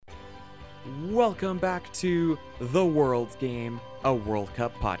Welcome back to The World's Game, a World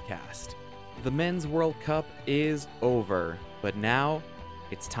Cup podcast. The Men's World Cup is over, but now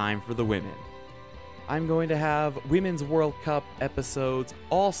it's time for the women. I'm going to have Women's World Cup episodes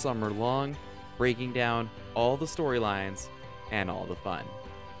all summer long, breaking down all the storylines and all the fun.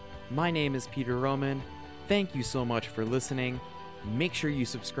 My name is Peter Roman. Thank you so much for listening. Make sure you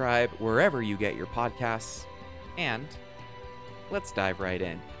subscribe wherever you get your podcasts, and let's dive right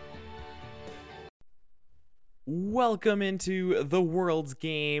in. Welcome into The World's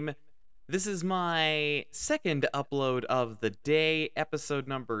Game. This is my second upload of the day, episode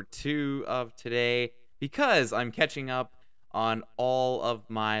number 2 of today, because I'm catching up on all of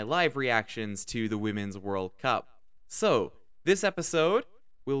my live reactions to the Women's World Cup. So, this episode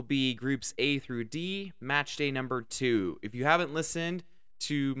will be Groups A through D, Match Day number 2. If you haven't listened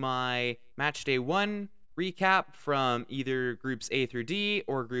to my Match Day 1 recap from either Groups A through D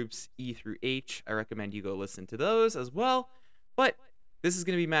or Groups E through H, I recommend you go listen to those as well. But this is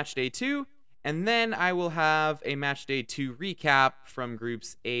going to be Match Day 2, and then I will have a Match Day 2 recap from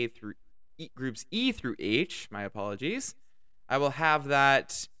Groups E through H. My apologies. I will have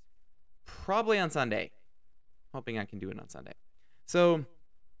that probably on Sunday. Hoping I can do it on Sunday. So,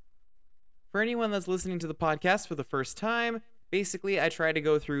 for anyone that's listening to the podcast for the first time, basically, I try to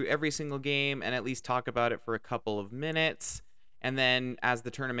go through every single game and at least talk about it for a couple of minutes. And then as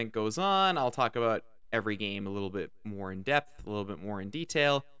the tournament goes on, I'll talk about every game a little bit more in depth, a little bit more in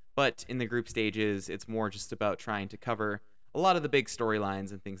detail. But in the group stages, it's more just about trying to cover a lot of the big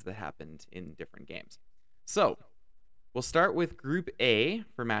storylines and things that happened in different games. So, we'll start with Group A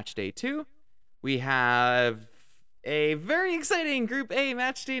for Match Day 2. We have a very exciting Group A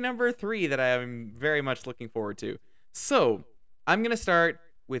Match Day number 3 that I am very much looking forward to. So, I'm going to start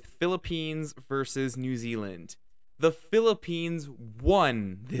with Philippines versus New Zealand. The Philippines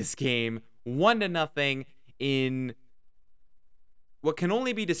won this game 1-0 in what can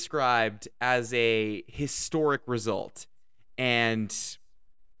only be described as a historic result. And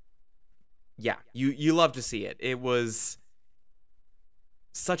yeah, you love to see it. It was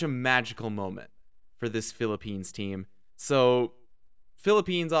such a magical moment for this Philippines team. So,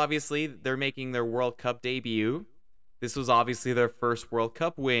 Philippines, obviously, they're making their World Cup debut. This was obviously their first World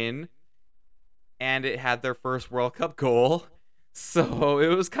Cup win, and it had their first World Cup goal. So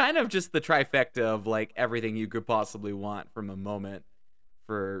it was kind of just the trifecta of like everything you could possibly want from a moment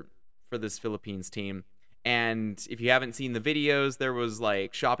for this Philippines team. And if you haven't seen the videos, there was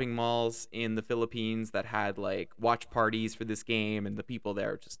like shopping malls in the Philippines that had like watch parties for this game, and the people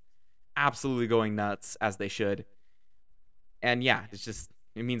there just absolutely going nuts, as they should. And yeah,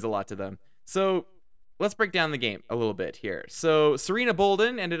 it means a lot to them. So let's break down the game a little bit here. So Serena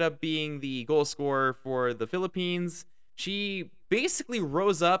Bolden ended up being the goal scorer for the Philippines. She basically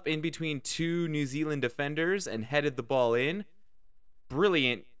rose up in between two New Zealand defenders and headed the ball in.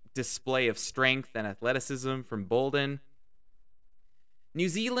 Brilliant display of strength and athleticism from Bolden. New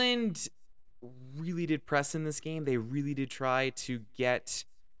Zealand really did press in this game. They really did try to get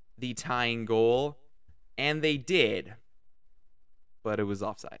the tying goal, and they did, but it was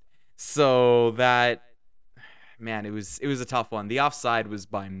offside. So that, man, it was a tough one. The offside was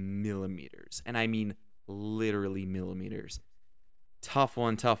by millimeters, and I mean literally millimeters. Tough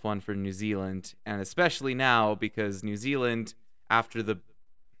one for New Zealand, and especially now because New Zealand, after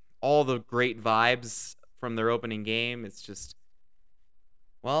all the great vibes from their opening game, it's just,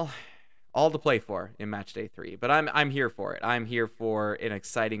 well, all to play for in Match Day 3. But I'm here for it. I'm here for an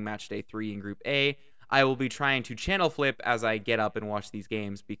exciting Match Day 3 in Group A. I will be trying to channel flip as I get up and watch these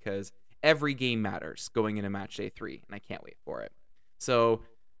games because every game matters going into Match Day 3, and I can't wait for it. So,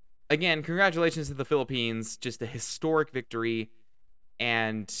 again, congratulations to the Philippines. Just a historic victory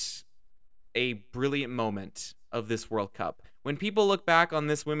and a brilliant moment of this World Cup. When people look back on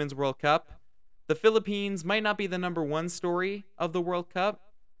this Women's World Cup, the Philippines might not be the number one story of the World Cup,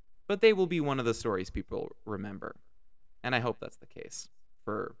 but they will be one of the stories people remember. And I hope that's the case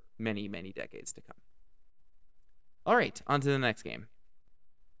for many, many decades to come. All right, on to the next game.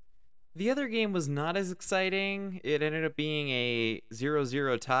 The other game was not as exciting. It ended up being a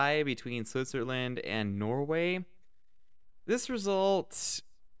 0-0 tie between Switzerland and Norway. This result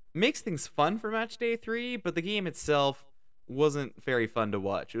makes things fun for Match Day 3, but the game itself wasn't very fun to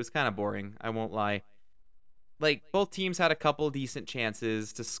watch. It was kind of boring, I won't lie. Like, both teams had a couple decent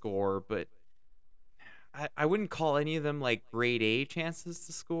chances to score, but I wouldn't call any of them, like, grade A chances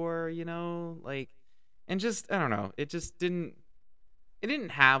to score, you know? Like, and just, I don't know, it didn't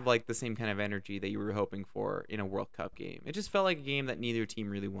have, like, the same kind of energy that you were hoping for in a World Cup game. It just felt like a game that neither team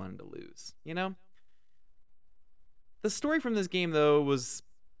really wanted to lose, you know? The story from this game, though, was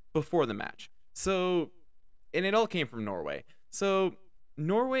before the match. So, and it all came from Norway. So,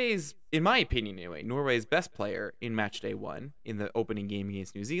 Norway's, in my opinion anyway, Norway's best player in match day 1 in the opening game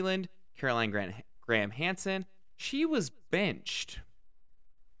against New Zealand, Caroline Graham Hansen, she was benched.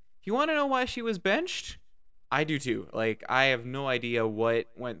 If you want to know why she was benched, I do too. Like, I have no idea what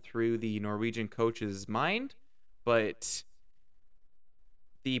went through the Norwegian coach's mind, but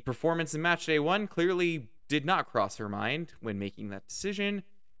the performance in match day 1 clearly did not cross her mind when making that decision.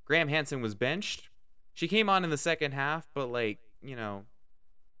 Graham Hansen was benched. She came on in the second half, but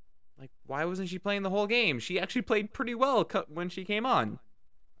why wasn't she playing the whole game? She actually played pretty well when she came on.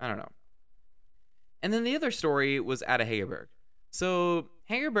 I don't know. And then the other story was Ada Hegerberg. So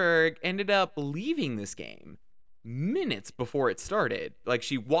Hegerberg ended up leaving this game minutes before it started. Like,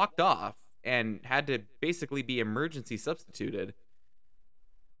 she walked off and had to basically be emergency substituted.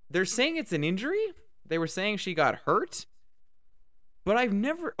 They're saying it's an injury. They were saying she got hurt. But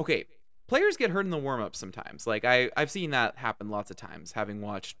okay, players get hurt in the warm-up sometimes. Like, I've seen that happen lots of times, having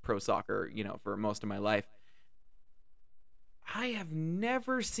watched pro soccer, for most of my life. I have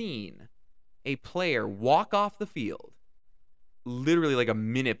never seen a player walk off the field literally like a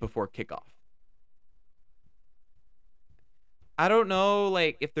minute before kickoff. I don't know,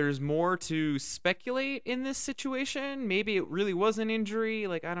 like, if there's more to speculate in this situation. Maybe it really was an injury.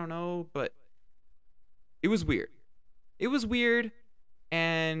 Like, I don't know, but it was weird. It was weird,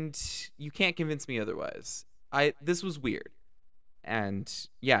 and you can't convince me otherwise. This was weird. And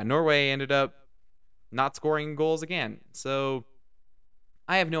yeah, Norway ended up not scoring goals again. So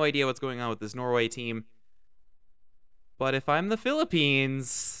I have no idea what's going on with this Norway team. But if I'm the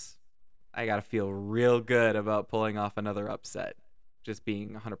Philippines, I gotta feel real good about pulling off another upset. Just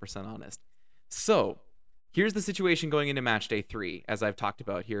being 100% honest. So, here's the situation going into match day 3, as I've talked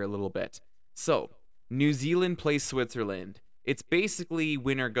about here a little bit. So, New Zealand plays Switzerland. It's basically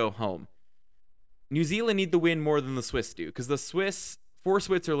win or go home. New Zealand need the win more than the Swiss do, because for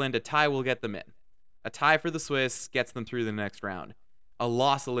Switzerland, a tie will get them in. A tie for the Swiss gets them through the next round. A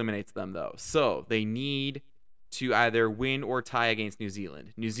loss eliminates them, though. So, they need to either win or tie against New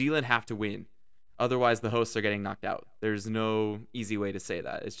Zealand. New Zealand have to win. Otherwise, the hosts are getting knocked out. There's no easy way to say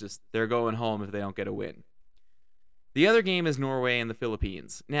that. It's just they're going home if they don't get a win. The other game is Norway and the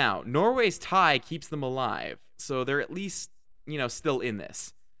Philippines. Now, Norway's tie keeps them alive, so they're at least, still in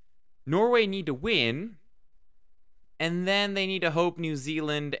this. Norway need to win, and then they need to hope New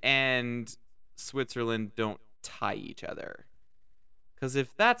Zealand and Switzerland don't tie each other. Because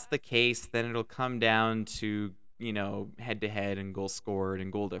if that's the case, then it'll come down to, head-to-head and goal scored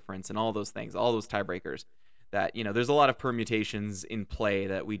and goal difference and all those things, all those tiebreakers that, there's a lot of permutations in play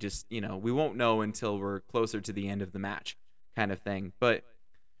that we just, we won't know until we're closer to the end of the match kind of thing. But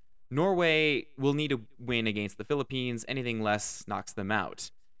Norway will need to win against the Philippines. Anything less knocks them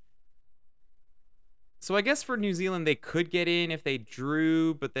out. So I guess for New Zealand, they could get in if they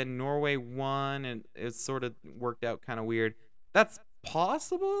drew, but then Norway won and it sort of worked out kind of weird. That's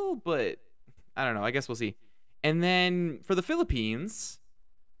possible, but I don't know. I guess we'll see. And then for the Philippines,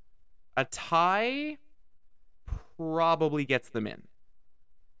 a tie probably gets them in.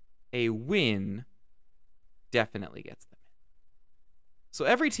 A win definitely gets them in. So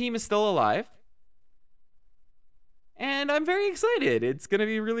every team is still alive. And I'm very excited. It's going to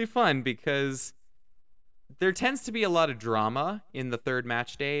be really fun because there tends to be a lot of drama in the third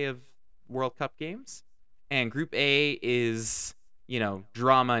match day of World Cup games. And Group A is,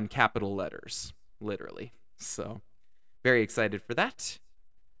 drama in capital letters, literally. So, very excited for that.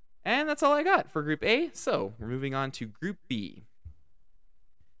 And that's all I got for Group A. So, we're moving on to Group B.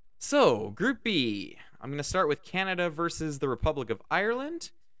 So, Group B. I'm going to start with Canada versus the Republic of Ireland.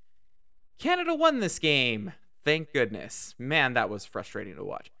 Canada won this game. Thank goodness. Man, that was frustrating to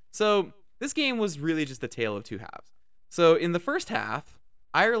watch. So, this game was really just a tale of two halves. So, in the first half,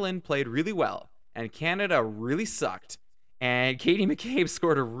 Ireland played really well, and Canada really sucked. And Katie McCabe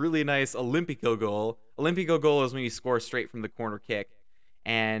scored a really nice Olympico goal. Olympico goal is when you score straight from the corner kick.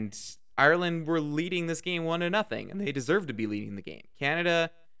 And Ireland were leading this game 1-0, and they deserved to be leading the game. Canada,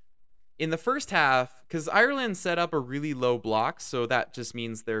 in the first half, because Ireland set up a really low block, so that just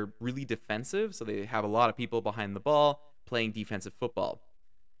means they're really defensive. So they have a lot of people behind the ball playing defensive football.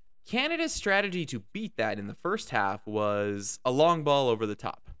 Canada's strategy to beat that in the first half was a long ball over the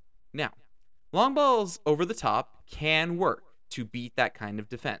top. Now, long balls over the top can work to beat that kind of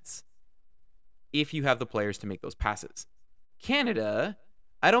defense if you have the players to make those passes. Canada,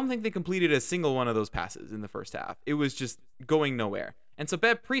 I don't think they completed a single one of those passes in the first half. It was just going nowhere. And so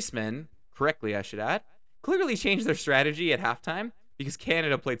Bev Priestman, correctly I should add, clearly changed their strategy at halftime because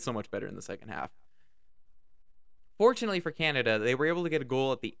Canada played so much better in the second half. Fortunately for Canada, they were able to get a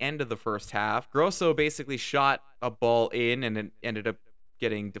goal at the end of the first half. Grosso basically shot a ball in and it ended up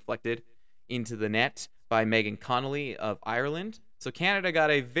getting deflected into the net by Megan Connolly of Ireland. So Canada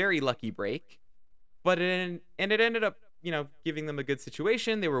got a very lucky break, but it ended up, giving them a good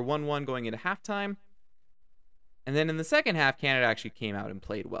situation. They were 1-1 going into halftime. And then in the second half, Canada actually came out and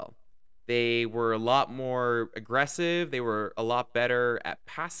played well. They were a lot more aggressive. They were a lot better at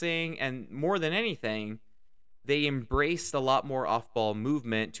passing. And more than anything, they embraced a lot more off-ball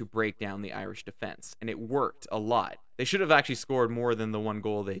movement to break down the Irish defense. And it worked a lot. They should have actually scored more than the one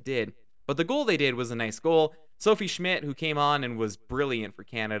goal they did. But the goal they did was a nice goal. Sophie Schmidt, who came on and was brilliant for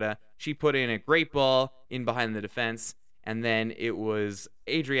Canada, she put in a great ball in behind the defense. And then it was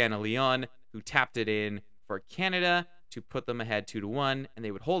Adriana Leon who tapped it in for Canada to put them ahead 2-1, and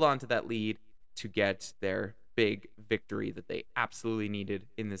they would hold on to that lead to get their big victory that they absolutely needed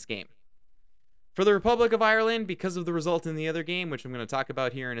in this game. For the Republic of Ireland, because of the result in the other game, which I'm going to talk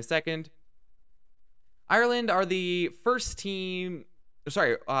about here in a second, Ireland are the first team,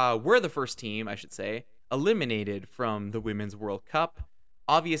 were the first team, I should say, eliminated from the Women's World Cup.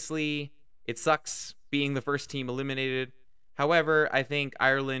 Obviously, it sucks being the first team eliminated. However, I think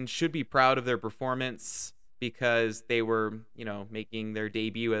Ireland should be proud of their performance because they were, making their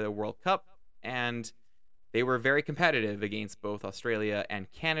debut at a World Cup, and they were very competitive against both Australia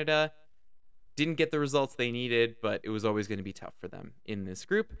and Canada. Didn't get the results they needed, but it was always going to be tough for them in this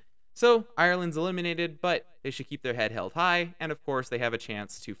group. So Ireland's eliminated, but they should keep their head held high, and of course they have a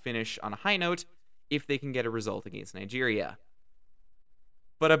chance to finish on a high note if they can get a result against Nigeria.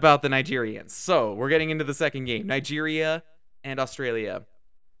 But about the Nigerians. So we're getting into the second game. Nigeria and Australia.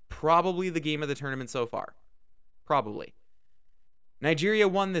 Probably the game of the tournament so far. Probably. Nigeria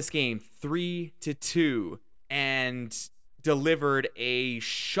won this game 3-2 and delivered a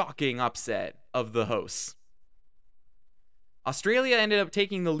shocking upset of the hosts. Australia ended up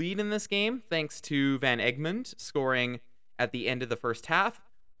taking the lead in this game thanks to Van Egmond scoring at the end of the first half,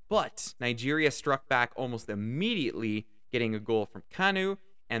 but Nigeria struck back almost immediately, getting a goal from Kanu,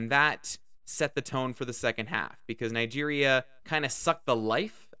 and that set the tone for the second half because Nigeria kind of sucked the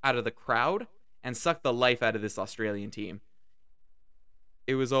life out of the crowd and sucked the life out of this Australian team.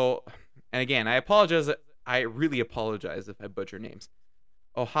 It was all, and again, I really apologize if I butcher names.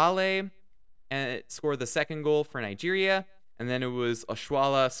 Ohale scored the second goal for Nigeria, and then it was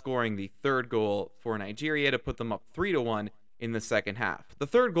Oshwala scoring the third goal for Nigeria to put them up 3-1 in the second half. The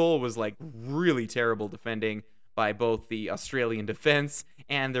third goal was really terrible defending by both the Australian defense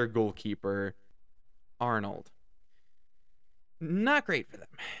and their goalkeeper, Arnold. Not great for them.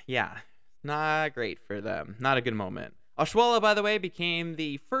 Yeah, not great for them. Not a good moment. Oshwala, by the way, became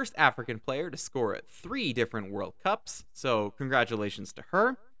the first African player to score at 3 different World Cups, so congratulations to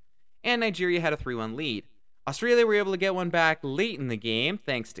her. And Nigeria had a 3-1 lead. Australia were able to get one back late in the game,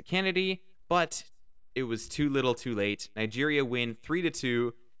 thanks to Kennedy, but it was too little too late. Nigeria win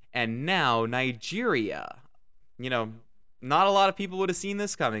 3-2, and now Nigeria, not a lot of people would have seen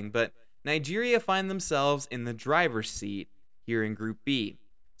this coming, but Nigeria find themselves in the driver's seat here in Group B.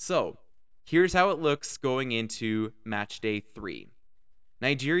 So, here's how it looks going into match day 3.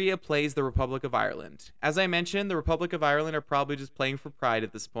 Nigeria plays the Republic of Ireland. As I mentioned, the Republic of Ireland are probably just playing for pride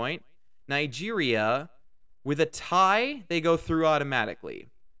at this point. Nigeria, with a tie, they go through automatically.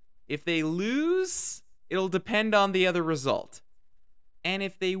 If they lose, it'll depend on the other result. And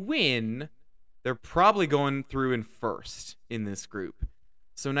if they win, they're probably going through in first in this group.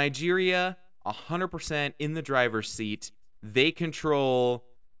 So Nigeria, 100% in the driver's seat. They control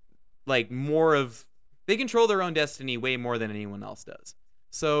they control their own destiny way more than anyone else does.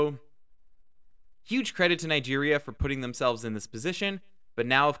 So huge credit to Nigeria for putting themselves in this position, but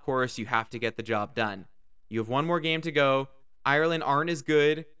now of course you have to get the job done. You have one more game to go. Ireland aren't as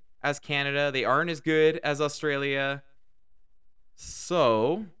good as Canada. They aren't as good as Australia.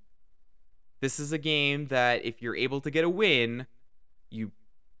 So this is a game that if you're able to get a win, you're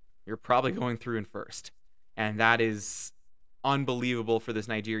probably going through in first. And that is unbelievable for this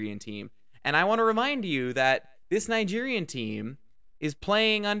Nigerian team. And I want to remind you that this Nigerian team is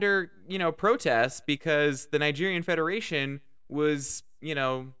playing under, protests because the Nigerian Federation was,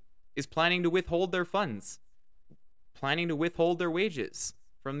 is planning to withhold their funds, planning to withhold their wages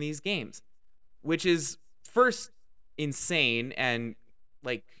from these games, which is first insane and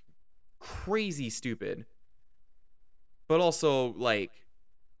crazy stupid, but also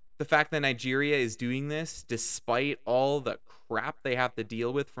the fact that Nigeria is doing this despite all the crap they have to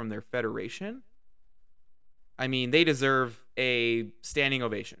deal with from their federation. I mean, they deserve a standing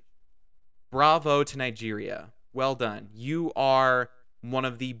ovation. Bravo to Nigeria. Well done. You are one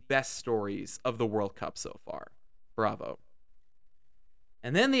of the best stories of the World Cup so far. Bravo.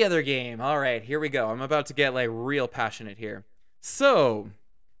 And then the other game. All right, here we go. I'm about to get like real passionate here. So,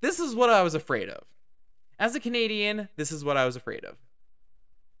 this is what I was afraid of. As a Canadian, this is what I was afraid of.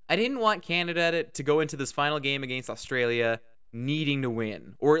 I didn't want Canada to go into this final game against Australia needing to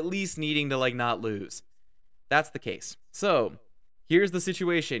win, or at least needing to like not lose. That's the case. So, here's the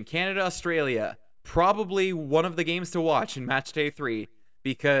situation. Canada-Australia, probably one of the games to watch in match day 3,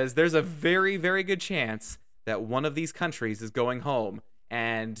 because there's a very, very good chance that one of these countries is going home.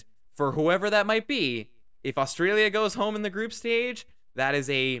 And for whoever that might be, if Australia goes home in the group stage, that is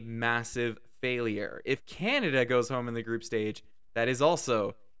a massive failure. If Canada goes home in the group stage, that is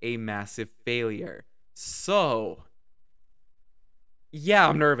also a massive failure. So, yeah,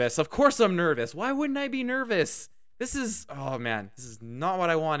 I'm nervous. Of course I'm nervous. Why wouldn't I be nervous? This is, oh man, this is not what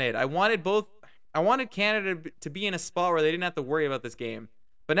I wanted. I wanted Canada to be in a spot where they didn't have to worry about this game.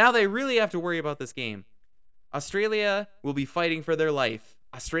 But now they really have to worry about this game. Australia will be fighting for their life.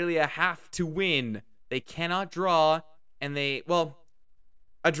 Australia have to win. They cannot draw, and a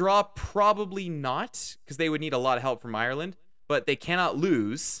draw probably not, because they would need a lot of help from Ireland, but they cannot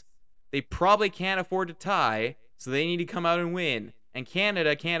lose. They probably can't afford to tie, so they need to come out and win. And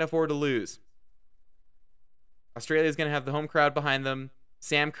Canada can't afford to lose. Australia's going to have the home crowd behind them.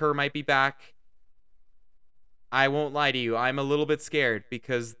 Sam Kerr might be back. I won't lie to you, I'm a little bit scared,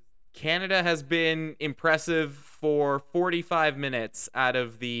 because Canada has been impressive for 45 minutes out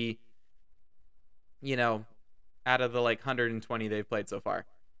of the like 120 they've played so far.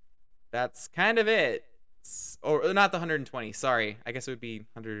 That's kind of it. Or not the 120, sorry. I guess it would be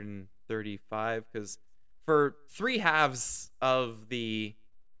 135, because for 3 halves of the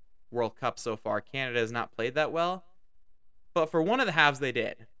World Cup so far, Canada has not played that well. But for one of the halves, they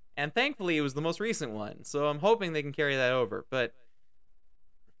did. And thankfully, it was the most recent one. So I'm hoping they can carry that over. But,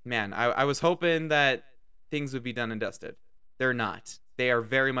 man, I was hoping that things would be done and dusted. They're not. They are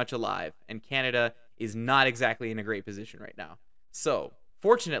very much alive. And Canada is not exactly in a great position right now. So,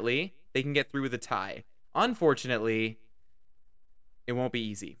 fortunately, they can get through with a tie. Unfortunately, it won't be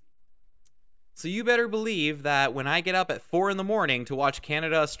easy. So you better believe that when I get up at 4 in the morning to watch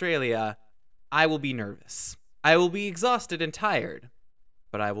Canada-Australia, I will be nervous. I will be exhausted and tired,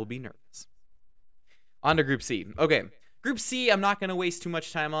 but I will be nervous. On to Group C. Okay, Group C I'm not going to waste too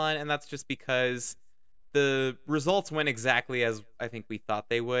much time on, and that's just because the results went exactly as I think we thought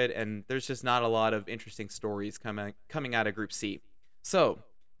they would, and there's just not a lot of interesting stories coming out of Group C. So,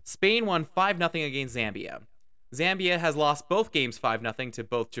 Spain won 5-0 against Zambia. Zambia has lost both games 5-0 to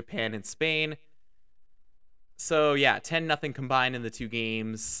both Japan and Spain. So yeah, 10-0 combined in the 2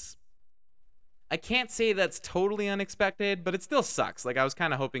 games. I can't say that's totally unexpected, but it still sucks. Like, I was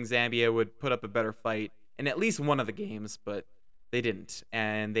kind of hoping Zambia would put up a better fight in at least one of the games, but they didn't.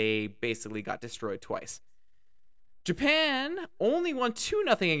 And they basically got destroyed twice. Japan only won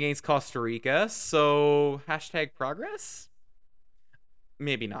 2-0 against Costa Rica, so #progress?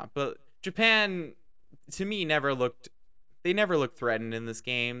 Maybe not, but Japan, to me, never looked threatened in this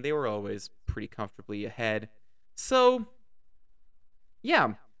game. They were always pretty comfortably ahead. So,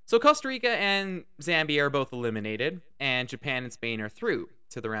 yeah. So Costa Rica and Zambia are both eliminated, and Japan and Spain are through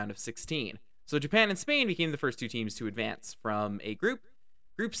to the round of 16. So Japan and Spain became the first 2 teams to advance from a group.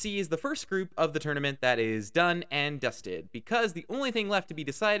 Group C is the first group of the tournament that is done and dusted, because the only thing left to be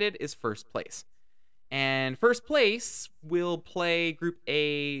decided is first place. And first place will play Group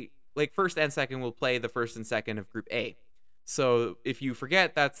A, like first and second will play the first and second of Group A. So if you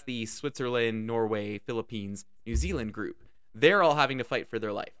forget, that's the Switzerland, Norway, Philippines, New Zealand group. They're all having to fight for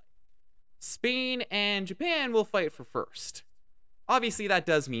their life. Spain and Japan will fight for first. Obviously, that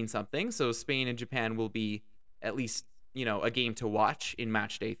does mean something, so Spain and Japan will be at least, a game to watch in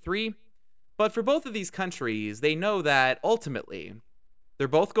match day 3. But for both of these countries, they know that ultimately they're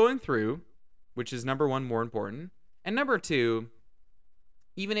both going through, which is number 1 more important. And number 2,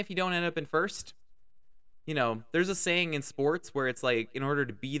 even if you don't end up in first, there's a saying in sports where it's like, in order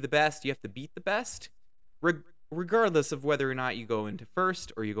to be the best, you have to beat the best. Regardless of whether or not you go into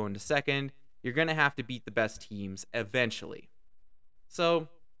first or you go into second, you're going to have to beat the best teams eventually. So,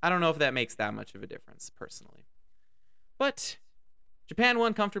 I don't know if that makes that much of a difference, personally. But Japan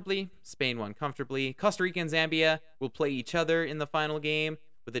won comfortably, Spain won comfortably. Costa Rica and Zambia will play each other in the final game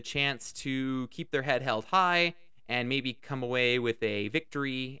with a chance to keep their head held high and maybe come away with a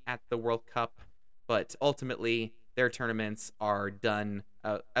victory at the World Cup. But ultimately, their tournaments are done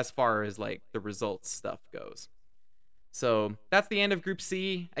as far as like the results stuff goes. So that's the end of Group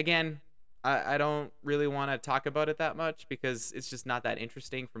C. Again, I don't really want to talk about it that much because it's just not that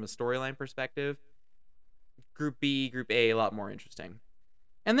interesting from a storyline perspective. Group B, Group A, a lot more interesting.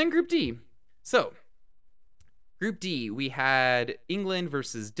 And then Group D. So, Group D, we had England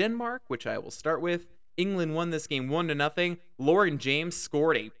versus Denmark, which I will start with. England won this game 1-0. Lauren James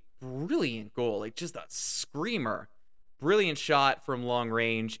scored a brilliant goal, like just a screamer. Brilliant shot from long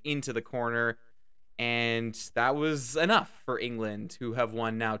range into the corner. And that was enough for England, who have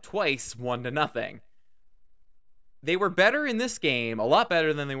won now twice, 1-0. They were better in this game, a lot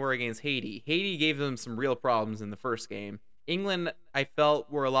better than they were against Haiti. Haiti gave them some real problems in the first game. England, I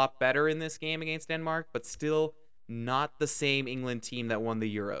felt, were a lot better in this game against Denmark, but still not the same England team that won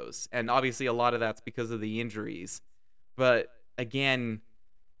the Euros. And obviously a lot of that's because of the injuries. But again,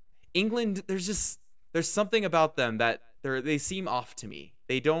 England, there's something about them that they seem off to me.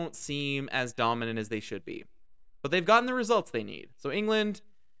 They don't seem as dominant as they should be. But they've gotten the results they need. So England,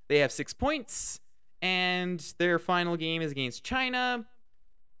 they have 6 points, and their final game is against China.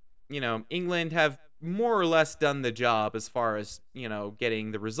 England have more or less done the job as far as,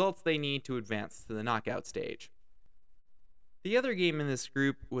 getting the results they need to advance to the knockout stage. The other game in this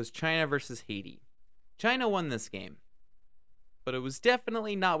group was China versus Haiti. China won this game, but it was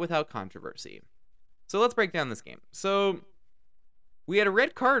definitely not without controversy. So let's break down this game. So we had a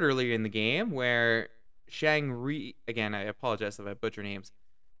red card earlier in the game where again, I apologize if I butcher names,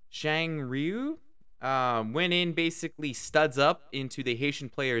 Shang Ryu went in, basically studs up into the Haitian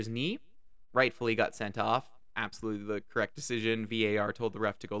player's knee, rightfully got sent off. Absolutely the correct decision. VAR told the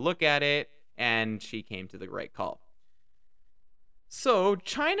ref to go look at it, and she came to the right call. So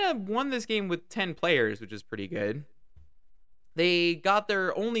China won this game with 10 players, which is pretty good. They got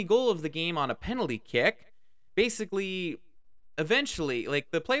their only goal of the game on a penalty kick. Basically, eventually,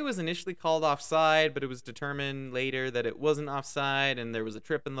 the play was initially called offside, but it was determined later that it wasn't offside, and there was a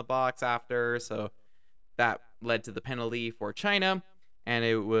trip in the box after, so that led to the penalty for China, and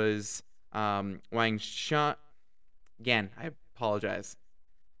it was Wang Shan. Again, I apologize.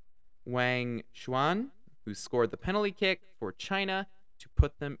 Wang Xuan, who scored the penalty kick for China to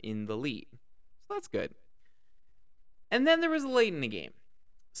put them in the lead. So that's good. And then there was late in the game.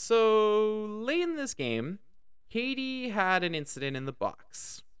 So late in this game, Haiti had an incident in the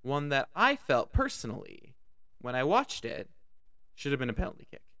box. One that I felt personally, when I watched it, should have been a penalty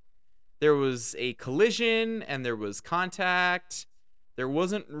kick. There was a collision and there was contact. There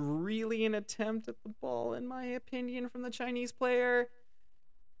wasn't really an attempt at the ball, in my opinion, from the Chinese player.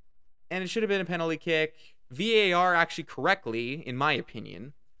 And it should have been a penalty kick. VAR actually correctly, in my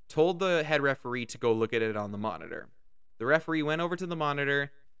opinion, told the head referee to go look at it on the monitor. The referee went over to the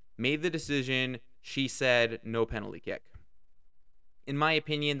monitor, made the decision. She said no penalty kick. In my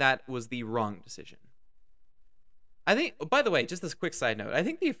opinion, that was the wrong decision. I think, by the way, just this quick side note, I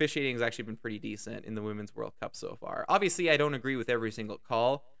think the officiating has actually been pretty decent in the Women's World Cup so far. Obviously, I don't agree with every single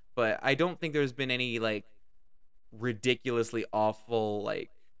call, but I don't think there's been any, ridiculously awful,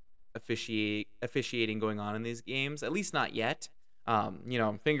 officiating going on in these games, at least not yet.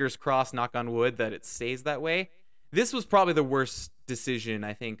 Fingers crossed, knock on wood, that it stays that way. This was probably the worst decision,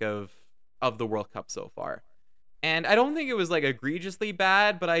 I think, of the World Cup so far. And I don't think it was, egregiously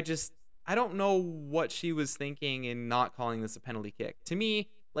bad, but I don't know what she was thinking in not calling this a penalty kick. To me,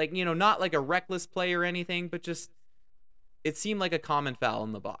 not like a reckless play or anything, but just, it seemed like a common foul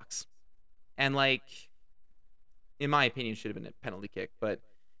in the box. And, in my opinion, should have been a penalty kick. But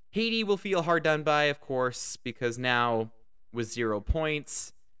Haiti will feel hard done by, of course, because now with 0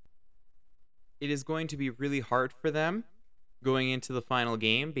 points, it is going to be really hard for them going into the final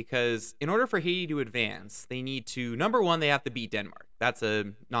game, because in order for Haiti to advance, they need to, number one, they have to beat Denmark. That's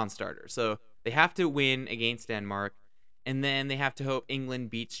a non-starter. So they have to win against Denmark, and then they have to hope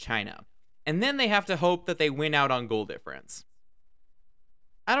England beats China. And then they have to hope that they win out on goal difference.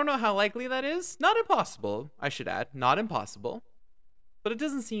 I don't know how likely that is. Not impossible, I should add. Not impossible. But it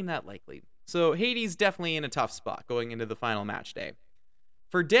doesn't seem that likely. So Haiti's definitely in a tough spot going into the final match day.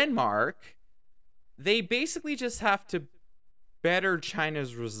 For Denmark, they basically just have to better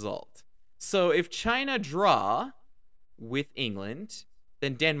China's result. So if China draw with England,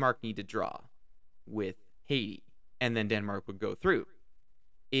 then Denmark need to draw with Haiti, and then Denmark would go through.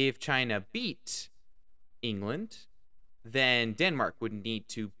 If China beat England, then Denmark would need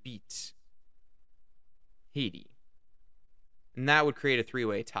to beat Haiti. And that would create a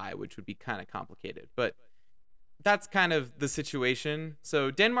three-way tie, which would be kind of complicated. But that's kind of the situation.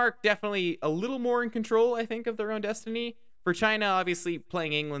 So Denmark definitely a little more in control, I think, of their own destiny. For China, obviously,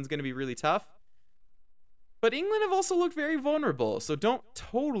 playing England's going to be really tough. But England have also looked very vulnerable, so don't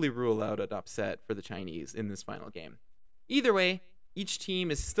totally rule out an upset for the Chinese in this final game. Either way, each team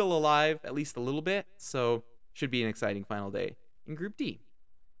is still alive, at least a little bit, so should be an exciting final day in Group D.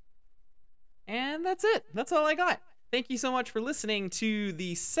 And that's it. That's all I got. Thank you so much for listening to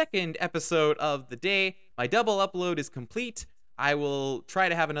the second episode of the day. my double upload is complete. I will try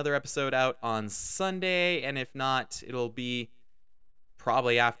to have another episode out on Sunday, and if not, it'll be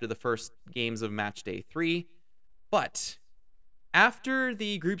probably after the first games of match day 3. But after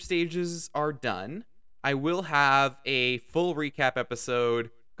the group stages are done, I will have a full recap episode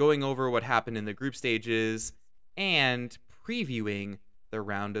going over what happened in the group stages and previewing the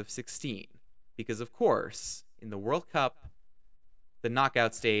round of 16. Because, of course, in the World Cup, the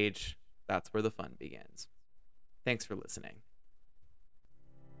knockout stage, that's where the fun begins. Thanks for listening.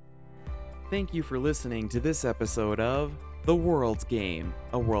 Thank you for listening to this episode of The World's Game,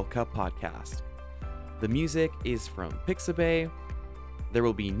 a World Cup podcast. The music is from Pixabay. There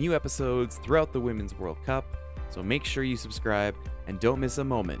will be new episodes throughout the Women's World Cup, so make sure you subscribe and don't miss a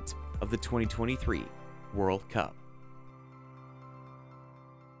moment of the 2023 World Cup.